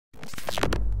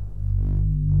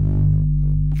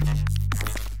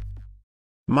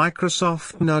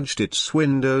Microsoft nudged its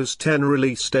Windows 10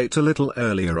 release date a little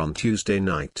earlier on Tuesday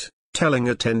night, telling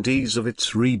attendees of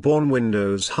its Reborn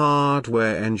Windows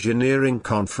Hardware Engineering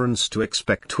Conference to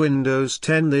expect Windows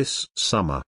 10 this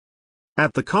summer.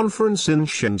 At the conference in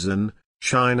Shenzhen,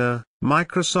 China,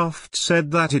 Microsoft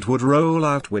said that it would roll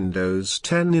out Windows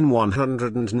 10 in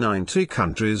 190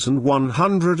 countries and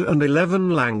 111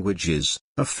 languages,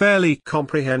 a fairly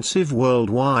comprehensive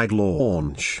worldwide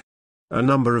launch. A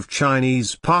number of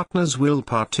Chinese partners will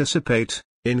participate,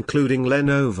 including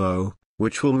Lenovo,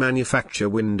 which will manufacture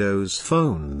Windows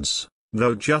phones,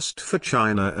 though just for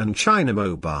China and China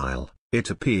Mobile, it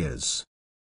appears.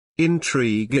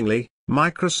 Intriguingly,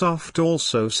 Microsoft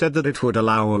also said that it would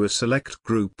allow a select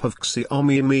group of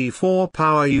Xiaomi Mi 4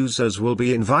 power users will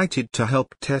be invited to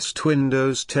help test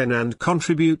Windows 10 and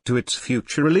contribute to its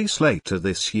future release later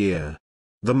this year.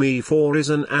 The Mi 4 is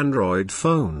an Android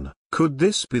phone. Could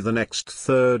this be the next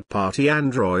third-party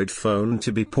Android phone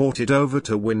to be ported over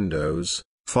to Windows,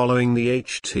 following the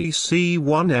HTC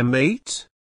One M8?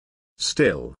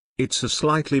 Still, it's a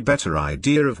slightly better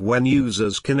idea of when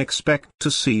users can expect to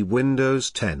see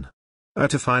Windows 10.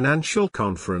 At a financial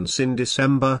conference in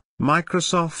December,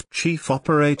 Microsoft Chief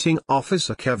Operating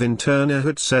Officer Kevin Turner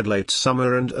had said late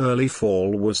summer and early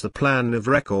fall was the plan of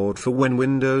record for when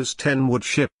Windows 10 would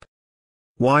ship.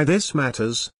 Why this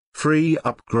matters: free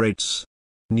upgrades,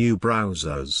 new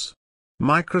browsers.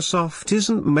 Microsoft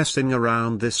isn't messing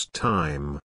around this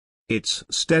time. It's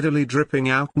steadily dripping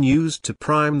out news to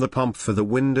prime the pump for the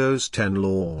Windows 10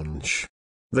 launch.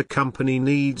 The company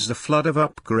needs a flood of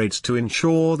upgrades to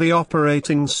ensure the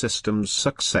operating system's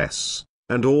success,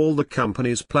 and all the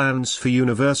company's plans for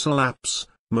universal apps,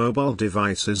 mobile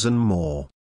devices and more.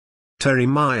 Terry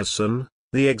Myerson,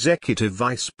 the executive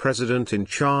vice president in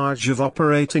charge of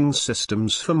operating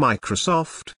systems for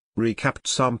Microsoft, recapped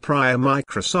some prior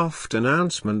Microsoft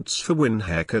announcements for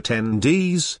WinHack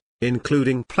attendees,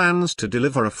 including plans to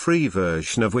deliver a free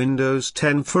version of Windows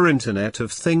 10 for Internet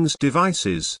of Things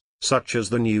devices, such as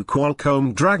the new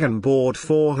Qualcomm Dragon Board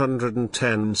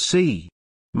 410C.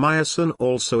 Myerson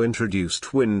also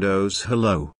introduced Windows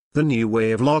Hello, the new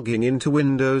way of logging into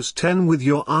Windows 10 with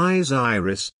your eyes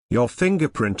iris, your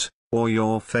fingerprint, or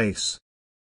your face.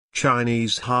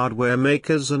 Chinese hardware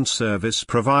makers and service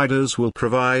providers will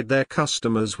provide their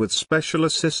customers with special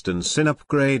assistance in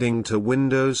upgrading to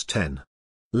Windows 10.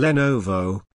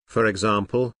 Lenovo, for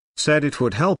example, said it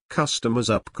would help customers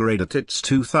upgrade at its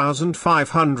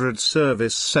 2,500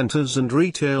 service centers and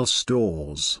retail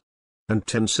stores. And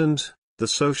Tencent, the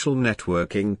social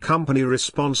networking company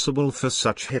responsible for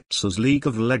such hits as League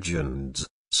of Legends,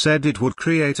 said it would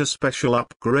create a special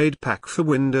upgrade pack for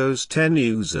Windows 10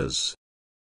 users.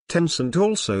 Tencent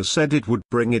also said it would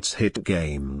bring its hit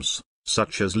games,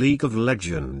 such as League of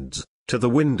Legends, to the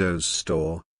Windows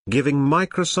Store, giving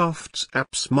Microsoft's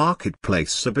apps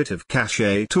marketplace a bit of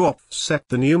cachet to offset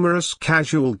the numerous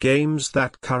casual games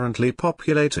that currently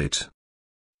populate it.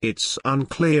 It's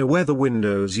unclear whether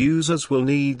Windows users will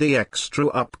need the extra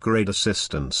upgrade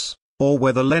assistance, or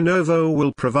whether Lenovo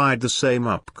will provide the same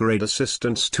upgrade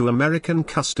assistance to American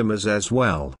customers as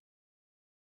well.